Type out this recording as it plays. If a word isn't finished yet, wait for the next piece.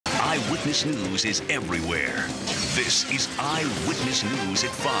Eyewitness News is everywhere. This is Eyewitness News at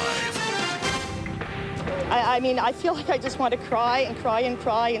 5. I mean, I feel like I just want to cry and cry and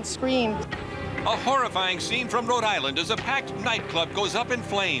cry and scream. A horrifying scene from Rhode Island as a packed nightclub goes up in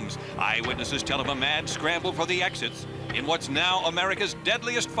flames. Eyewitnesses tell of a mad scramble for the exits in what's now America's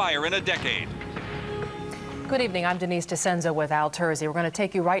deadliest fire in a decade. Good evening. I'm Denise with Al Terzi. We're going to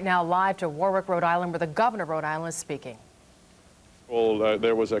take you right now live to Warwick, Rhode Island, where the governor of Rhode Island is speaking. Well,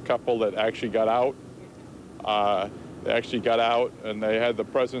 there was a couple that actually got out. They actually got out, and they had the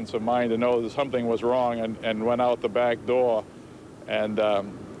presence of mind to know that something was wrong and went out the back door. And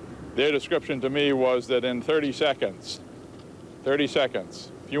their description to me was that in 30 seconds, if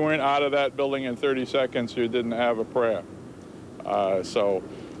you weren't out of that building in 30 seconds, you didn't have a prayer. And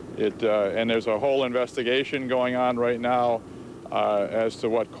there's a whole investigation going on right now as to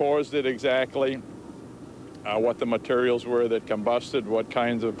what caused it exactly, what the materials were that combusted, what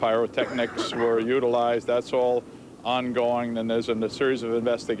kinds of pyrotechnics were utilized. That's all ongoing, and there's a series of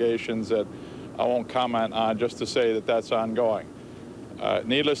investigations that I won't comment on, just to say that that's ongoing.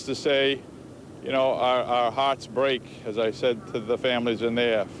 Needless to say, you know, our hearts break, as I said to the families in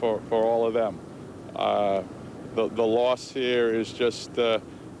there, for all of them. The loss here is just, you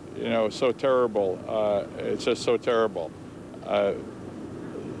know, so terrible. It's just so terrible.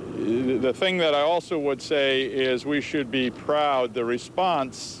 The thing that I also would say is we should be proud. The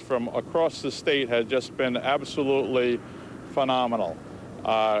response from across the state has just been absolutely phenomenal.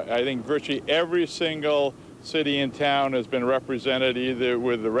 I think virtually every single city and town has been represented, either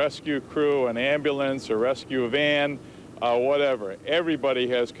with the rescue crew, an ambulance, a rescue van, whatever. Everybody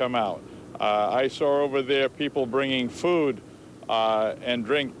has come out. I saw over there people bringing food and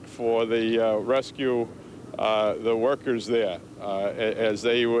drink for the rescue, the workers there, as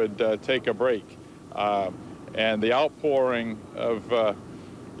they would take a break. And the outpouring of,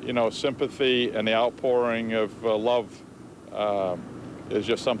 you know, sympathy and the outpouring of love is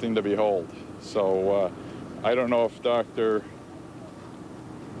just something to behold. So I don't know if Dr.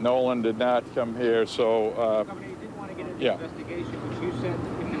 Nolan did not come here, so... Governor, you did want to get into the investigation, which you said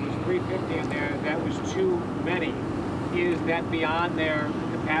if there was 350 in there, that was too many. Is that beyond their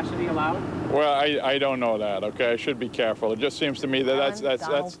capacity allowed? Well, I don't know that, okay? I should be careful. It just seems to me that that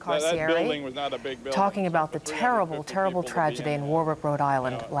building was not a big building. Talking about the terrible, terrible tragedy in Warwick, Rhode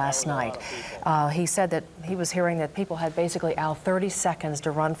Island last night. He said that he was hearing that people had basically 30 seconds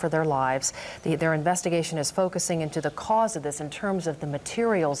to run for their lives. Their investigation is focusing into the cause of this in terms of the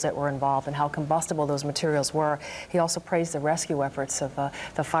materials that were involved and how combustible those materials were. He also praised the rescue efforts of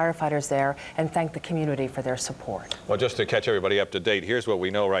the firefighters there and thanked the community for their support. Well, just to catch everybody up to date, here's what we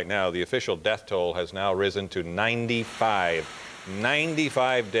know right now. The official death toll has now risen to 95.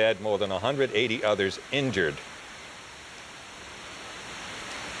 95 dead, more than 180 others injured.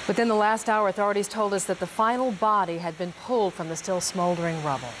 Within the last hour, authorities told us that the final body had been pulled from the still smoldering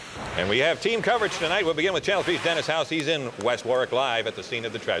rubble. And we have team coverage tonight. We'll begin with Channel 3's Dennis House. He's in West Warwick live at the scene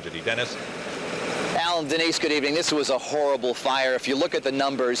of the tragedy. Dennis? Al and Denise, good evening. This was a horrible fire. If you look at the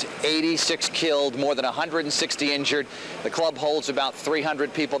numbers, 86 killed, more than 160 injured. The club holds about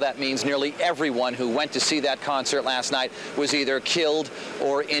 300 people. That means nearly everyone who went to see that concert last night was either killed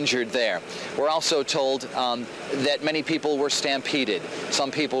or injured there. We're also told that many people were stampeded.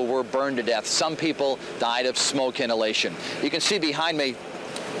 Some people were burned to death. Some people died of smoke inhalation. You can see behind me,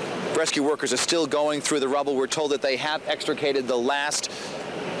 rescue workers are still going through the rubble. We're told that they have extricated the last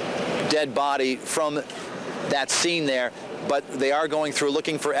dead body from that scene there, but they are going through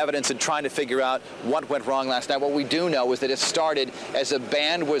looking for evidence and trying to figure out what went wrong last night. What we do know is that it started as a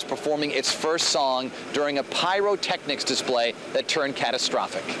band was performing its first song during a pyrotechnics display that turned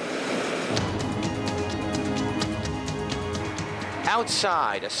catastrophic.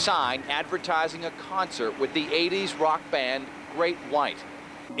 Outside, a sign advertising a concert with the 80s rock band Great White.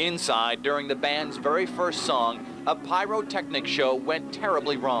 Inside, during the band's very first song, a pyrotechnics show went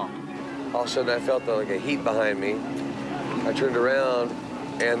terribly wrong. All of a sudden I felt like a heat behind me. I turned around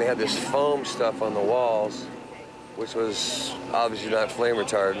and they had this foam stuff on the walls, which was obviously not flame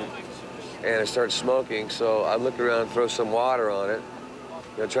retardant. And it started smoking, so I looked around and threw some water on it.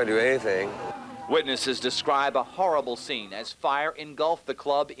 You know, try to do anything. Witnesses describe a horrible scene as fire engulfed the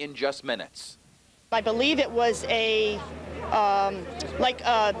club in just minutes. I believe it was a,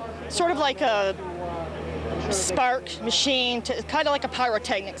 sort of like a spark machine, kind of like a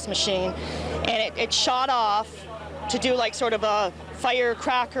pyrotechnics machine, and it shot off to do like sort of a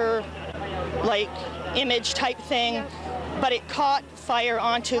firecracker like image type thing, but it caught fire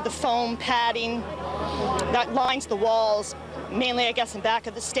onto the foam padding that lines the walls, mainly I guess in back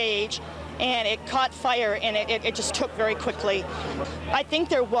of the stage, and it caught fire, and it just took very quickly. I think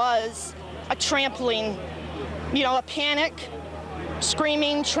there was a trampling, you know, a panic,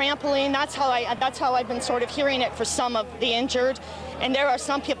 screaming, trampling. That's how I've been sort of hearing it for some of the injured. And there are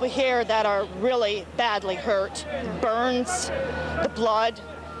some people here that are really badly hurt. Burns, the blood,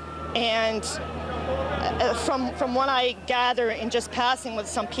 and from what I gather in just passing with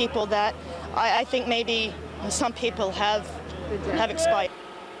some people, that I think maybe some people have expired.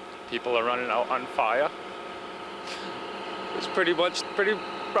 People are running out on fire. It's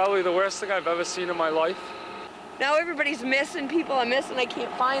probably the worst thing I've ever seen in my life. Now everybody's missing. People are missing. I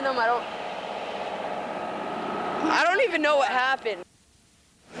can't find them. I don't even know what happened.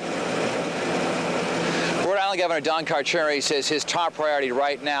 Rhode Island Governor Don Carcieri says his top priority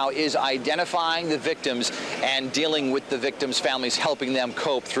right now is identifying the victims and dealing with the victims' families, helping them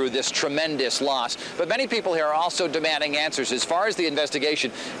cope through this tremendous loss. But many people here are also demanding answers. As far as the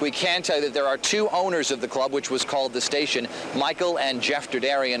investigation, we can tell you that there are two owners of the club, which was called the Station, Michael and Jeff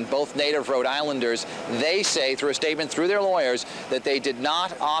Derderian, both native Rhode Islanders. They say, through a statement through their lawyers, that they did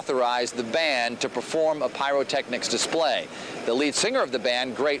not authorize the band to perform a pyrotechnics display. The lead singer of the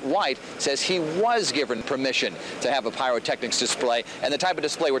band, Great White, says he was given permission to have a pyrotechnics display, and the type of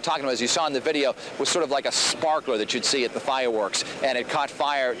display we're talking about, as you saw in the video, was sort of like a sparkler that you'd see at the fireworks, and it caught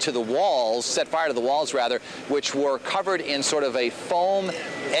fire to the walls, set fire to the walls rather, which were covered in sort of a foam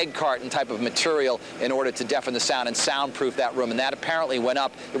egg carton type of material in order to deafen the sound and soundproof that room, and that apparently went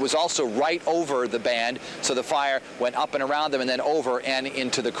up. It was also right over the band, so the fire went up and around them and then over and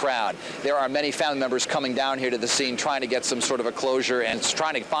into the crowd. There are many family members coming down here to the scene trying to get some sort of a closure and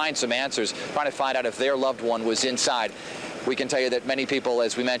trying to find some answers, trying to find out if their loved one was inside. We can tell you that many people,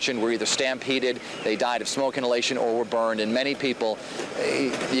 as we mentioned, were either stampeded, they died of smoke inhalation, or were burned. And many people,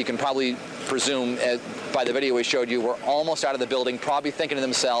 you can probably presume by the video we showed you, were almost out of the building, probably thinking to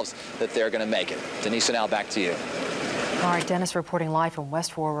themselves that they're going to make it. Denise, now back to you. All right, Dennis reporting live from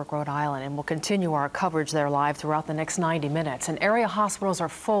West Warwick, Rhode Island, and we'll continue our coverage there live throughout the next 90 minutes. And area hospitals are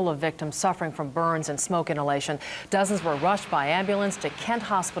full of victims suffering from burns and smoke inhalation. Dozens were rushed by ambulance to Kent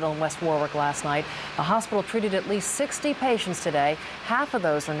Hospital in West Warwick last night. The hospital treated at least 60 patients today. Half of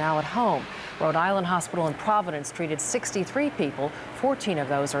those are now at home. Rhode Island Hospital in Providence treated 63 people. 14 of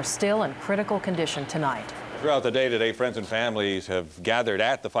those are still in critical condition tonight. Throughout the day today, friends and families have gathered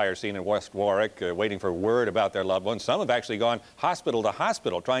at the fire scene in West Warwick, waiting for word about their loved ones. Some have actually gone hospital to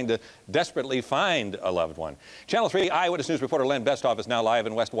hospital, trying to desperately find a loved one. Channel 3 Eyewitness News reporter Len Bestoff is now live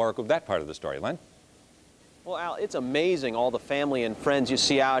in West Warwick with that part of the story. Len? Well, Al, it's amazing all the family and friends you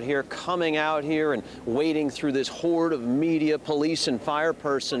see out here, coming out here and wading through this horde of media, police, and fire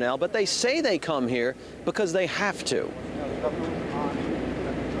personnel. But they say they come here because they have to.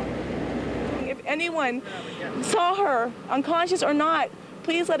 Anyone saw her, unconscious or not,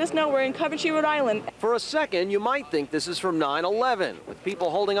 please let us know. We're in Coventry, Rhode Island. For a second, you might think this is from 9/11, with people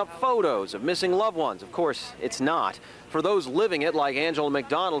holding up photos of missing loved ones. Of course, it's not. For those living it, like Angela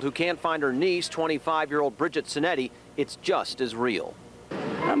McDonald, who can't find her niece, 25-year-old Bridget Sinetti, it's just as real.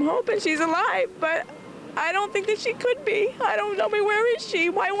 I'm hoping she's alive, but I don't think that she could be. I don't know. Where is she?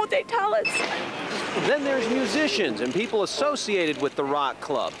 Why won't they tell us? Then there's musicians and people associated with the rock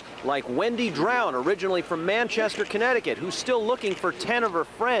club, like Wendy Drown, originally from Manchester, Connecticut, who's still looking for 10 of her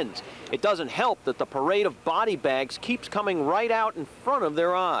friends. It doesn't help that the parade of body bags keeps coming right out in front of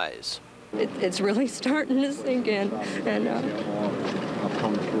their eyes. It's really starting to sink in, and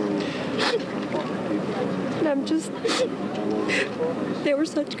I'm just, they were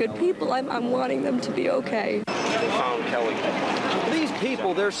such good people. I'm wanting them to be okay. Found Kelly. These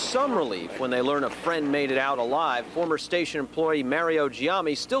people, there's some relief when they learn a friend made it out alive. Former station employee Mario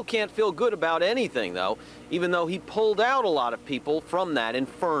Giammi still can't feel good about anything, though, even though he pulled out a lot of people from that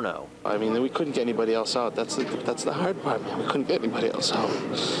inferno. I mean, we couldn't get anybody else out. That's the hard part, man. We couldn't get anybody else out.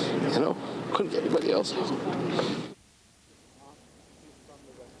 You know, couldn't get anybody else out.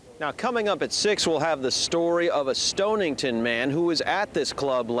 Now, coming up at 6, we'll have the story of a Stonington man who was at this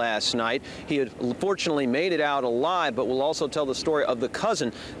club last night. He had fortunately made it out alive, but we'll also tell the story of the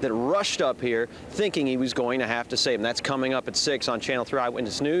cousin that rushed up here thinking he was going to have to save him. That's coming up at 6 on Channel 3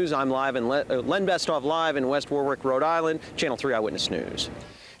 Eyewitness News. I'm live in Len Bestoff live in West Warwick, Rhode Island, Channel 3 Eyewitness News.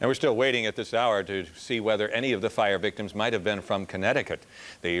 And we're still waiting at this hour to see whether any of the fire victims might have been from Connecticut.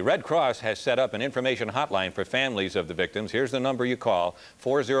 The Red Cross has set up an information hotline for families of the victims. Here's the number you call,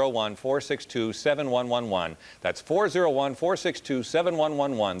 401-462-7111. That's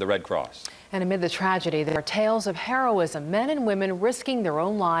 401-462-7111, the Red Cross. And amid the tragedy, there are tales of heroism, men and women risking their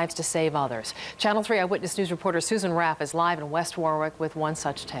own lives to save others. Channel 3 Eyewitness News reporter Susan Raff is live in West Warwick with one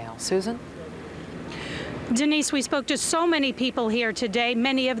such tale. Susan? Denise, we spoke to so many people here today,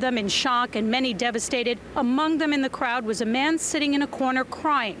 many of them in shock and many devastated. Among them in the crowd was a man sitting in a corner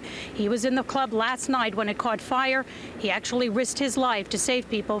crying. He was in the club last night when it caught fire. He actually risked his life to save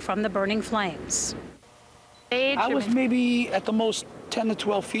people from the burning flames. I was maybe at the most 10 to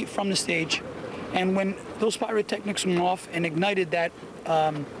 12 feet from the stage. And when those pyrotechnics went off and ignited that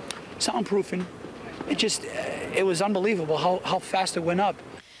soundproofing, it was unbelievable how fast it went up.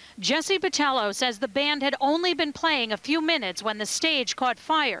 Jesse Patello says the band had only been playing a few minutes when the stage caught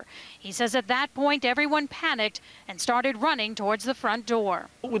fire. He says at that point everyone panicked and started running towards the front door.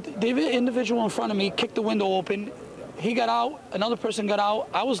 With the individual in front of me kicked the window open. He got out, another person got out.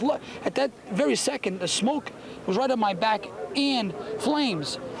 At that very second, the smoke was right on my back and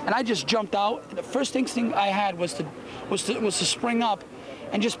flames. And I just jumped out. And the first instinct I had was to spring up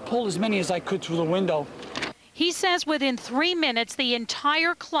and just pull as many as I could through the window. He says within 3 minutes, the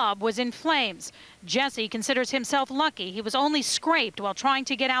entire club was in flames. Jesse considers himself lucky. He was only scraped while trying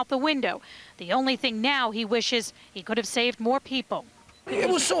to get out the window. The only thing now he wishes he could have saved more people. It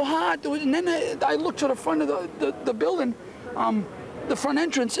was so hot. And then I looked to the front of the building, the front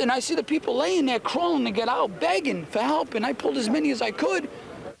entrance, and I see the people laying there crawling to get out, begging for help, and I pulled as many as I could.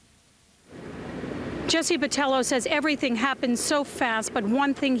 Jesse Patello says everything happened so fast, but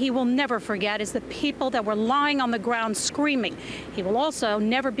one thing he will never forget is the people that were lying on the ground screaming. He will also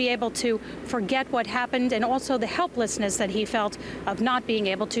never be able to forget what happened and also the helplessness that he felt of not being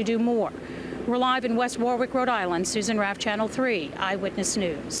able to do more. We're live in West Warwick, Rhode Island. Susan Raff, Channel 3, Eyewitness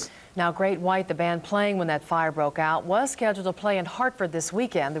News. Now, Great White, the band playing when that fire broke out, was scheduled to play in Hartford this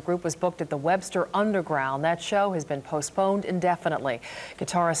weekend. The group was booked at the Webster Underground. That show has been postponed indefinitely.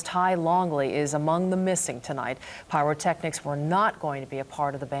 Guitarist Ty Longley is among the missing tonight. Pyrotechnics were not going to be a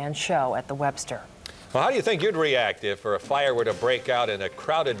part of the band's show at the Webster. Well, how do you think you'd react if a fire were to break out in a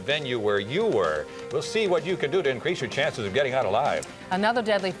crowded venue where you were? We'll see what you can do to increase your chances of getting out alive. Another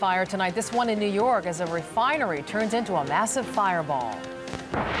deadly fire tonight, this one in New York, as a refinery turns into a massive fireball.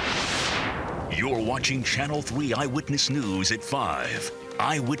 You're watching Channel 3 Eyewitness News at 5.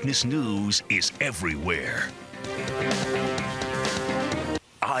 Eyewitness News is everywhere.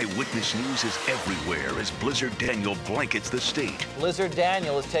 Eyewitness News is everywhere as Blizzard Daniel blankets the state. Blizzard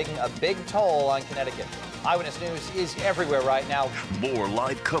Daniel is taking a big toll on Connecticut. Eyewitness News is everywhere right now. More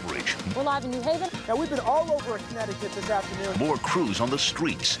live coverage. We're live in New Haven. Now, we've been all over Connecticut this afternoon. More crews on the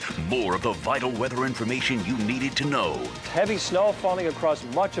streets. More of the vital weather information you needed to know. Heavy snow falling across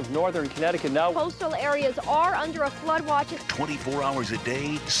much of northern Connecticut now. Coastal areas are under a flood watch. 24 hours a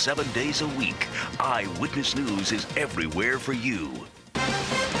day, 7 days a week. Eyewitness News is everywhere for you.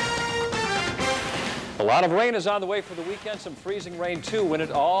 A lot of rain is on the way for the weekend. Some freezing rain, too, when it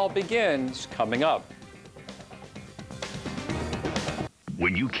all begins coming up.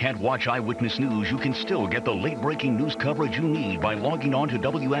 When you can't watch Eyewitness News, you can still get the late-breaking news coverage you need by logging on to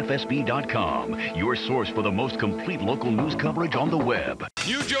WFSB.com, your source for the most complete local news coverage on the web.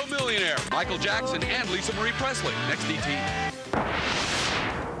 New Joe Millionaire, Michael Jackson, and Lisa Marie Presley. Next ET.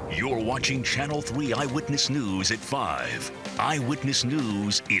 You're watching Channel 3 Eyewitness News at 5. Eyewitness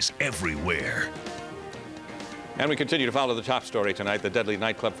News is everywhere. And we continue to follow the top story tonight, the deadly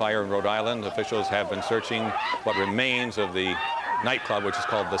nightclub fire in Rhode Island. Officials have been searching what remains of the nightclub, which is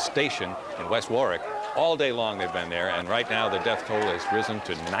called The Station in West Warwick. All day long they've been there, and right now the death toll has risen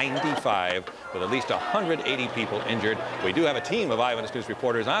to 95, with at least 180 people injured. We do have a team of Eyewitness News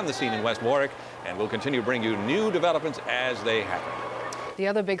reporters on the scene in West Warwick, and we'll continue to bring you new developments as they happen. The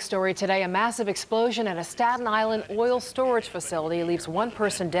other big story today, a massive explosion at a Staten Island oil storage facility leaves one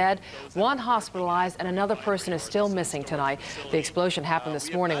person dead, one hospitalized, and another person is still missing tonight. The explosion happened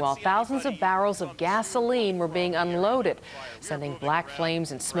this morning while thousands of barrels of gasoline were being unloaded, sending black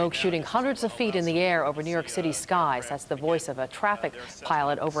flames and smoke shooting hundreds of feet in the air over New York City skies. That's the voice of a traffic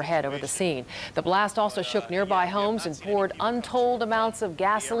pilot overhead over the scene. The blast also shook nearby homes and poured untold amounts of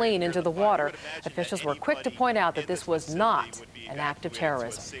gasoline into the water. Officials were quick to point out that this was not an act of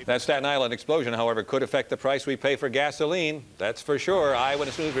terrorism. That Staten Island explosion, however, could affect the price we pay for gasoline. That's for sure.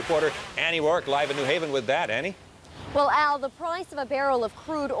 Eyewitness News reporter Annie Rourke live in New Haven with that. Annie? Well, Al, the price of a barrel of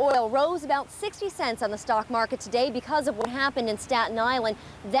crude oil rose about 60 cents on the stock market today because of what happened in Staten Island.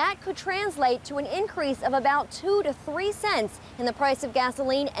 That could translate to an increase of about 2 to 3 cents in the price of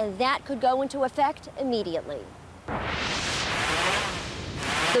gasoline, and that could go into effect immediately.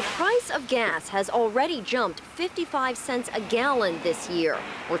 The price of gas has already jumped 55 cents a gallon this year.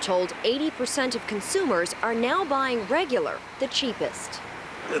 We're told 80% of consumers are now buying regular, the cheapest.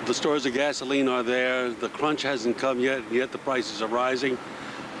 The stores of gasoline are there. The crunch hasn't come yet the prices are rising.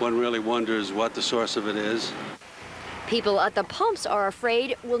 One really wonders what the source of it is. People at the pumps are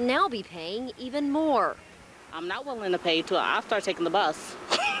afraid will now be paying even more. I'm not willing to pay till I'll start taking the bus.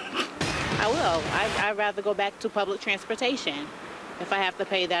 I will. I'd rather go back to public transportation if I have to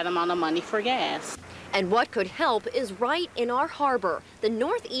pay that amount of money for gas. And what could help is right in our harbor, the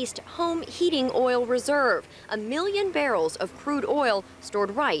Northeast Home Heating Oil Reserve, 1 million barrels of crude oil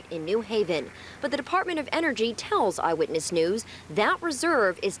stored right in New Haven. But the Department of Energy tells Eyewitness News that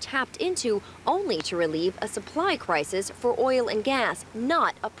reserve is tapped into only to relieve a supply crisis for oil and gas,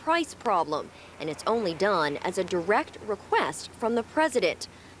 not a price problem. And it's only done as a direct request from the president.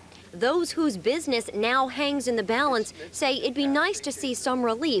 Those whose business now hangs in the balance say it'd be nice to see some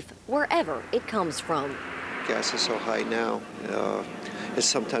relief wherever it comes from. Gas is so high now. It's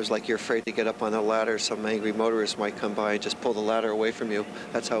sometimes like you're afraid to get up on the ladder. Some angry motorists might come by and just pull the ladder away from you.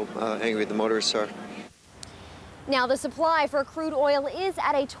 That's how angry the motorists are. Now, the supply for crude oil is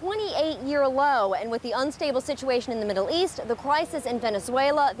at a 28-year low, and with the unstable situation in the Middle East, the crisis in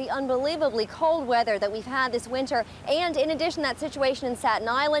Venezuela, the unbelievably cold weather that we've had this winter, and in addition, that situation in Staten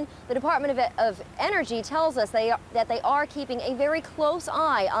Island, the Department of Energy tells us that they are keeping a very close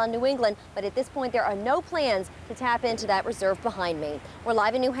eye on New England, but at this point, there are no plans to tap into that reserve behind me. We're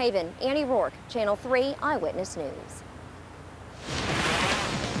live in New Haven. Annie Rourke, Channel 3 Eyewitness News.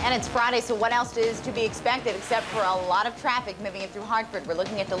 And it's Friday, so what else is to be expected except for a lot of traffic moving in through Hartford? We're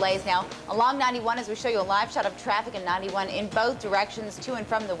looking at delays now along 91 as we show you a live shot of traffic in 91 in both directions to and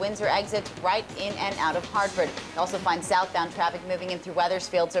from the Windsor exit, right in and out of Hartford. You also find southbound traffic moving in through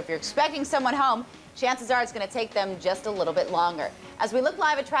Wethersfield, so if you're expecting someone home, chances are it's going to take them just a little bit longer. As we look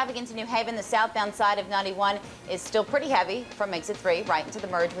live at traffic into New Haven, the southbound side of 91 is still pretty heavy from exit 3 right into the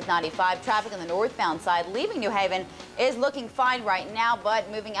merge with 95. Traffic on the northbound side leaving New Haven is looking fine right now, but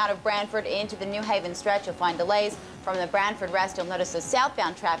moving out of Branford into the New Haven stretch, you'll find delays from the Branford rest. You'll notice the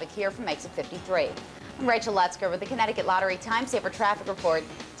southbound traffic here from exit 53. I'm Rachel Lutzker with the Connecticut Lottery Time Saver Traffic Report.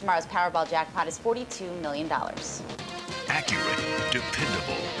 Tomorrow's Powerball jackpot is $42 million. Accurate,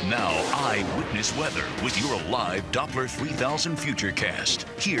 dependable. Now Eyewitness Weather with your live Doppler 3000 Futurecast.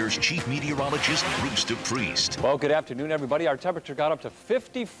 Here's Chief Meteorologist Bruce DePrest. Well, good afternoon, everybody. Our temperature got up to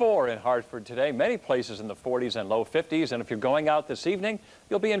 54 in Hartford today. Many places in the 40s and low 50s. And if you're going out this evening,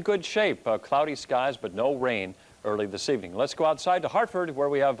 you'll be in good shape. Cloudy skies, but no rain early this evening. Let's go outside to Hartford, where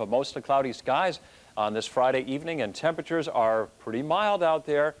we have mostly cloudy skies on this Friday evening, and temperatures are pretty mild out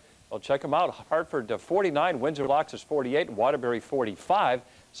there. Well, check them out. Hartford 49, Windsor Locks is 48, Waterbury 45.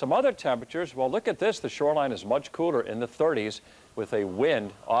 Some other temperatures, well, look at this. The shoreline is much cooler in the 30s with a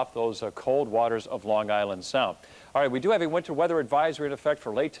wind off those cold waters of Long Island Sound. All right, we do have a winter weather advisory in effect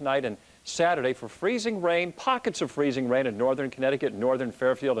for late tonight and Saturday for freezing rain, pockets of freezing rain in northern Connecticut, northern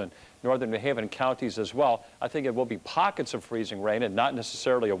Fairfield, and northern New Haven counties as well. I think it will be pockets of freezing rain and not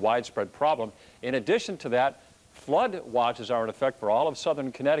necessarily a widespread problem. In addition to that, flood watches are in effect for all of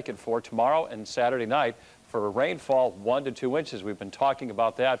southern Connecticut for tomorrow and Saturday night for rainfall 1 to 2 inches. We've been talking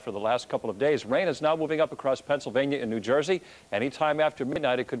about that for the last couple of days. Rain is now moving up across Pennsylvania and New Jersey. Anytime after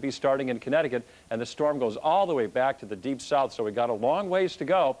midnight, it could be starting in Connecticut, and the storm goes all the way back to the deep south, so we got a long ways to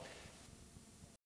go.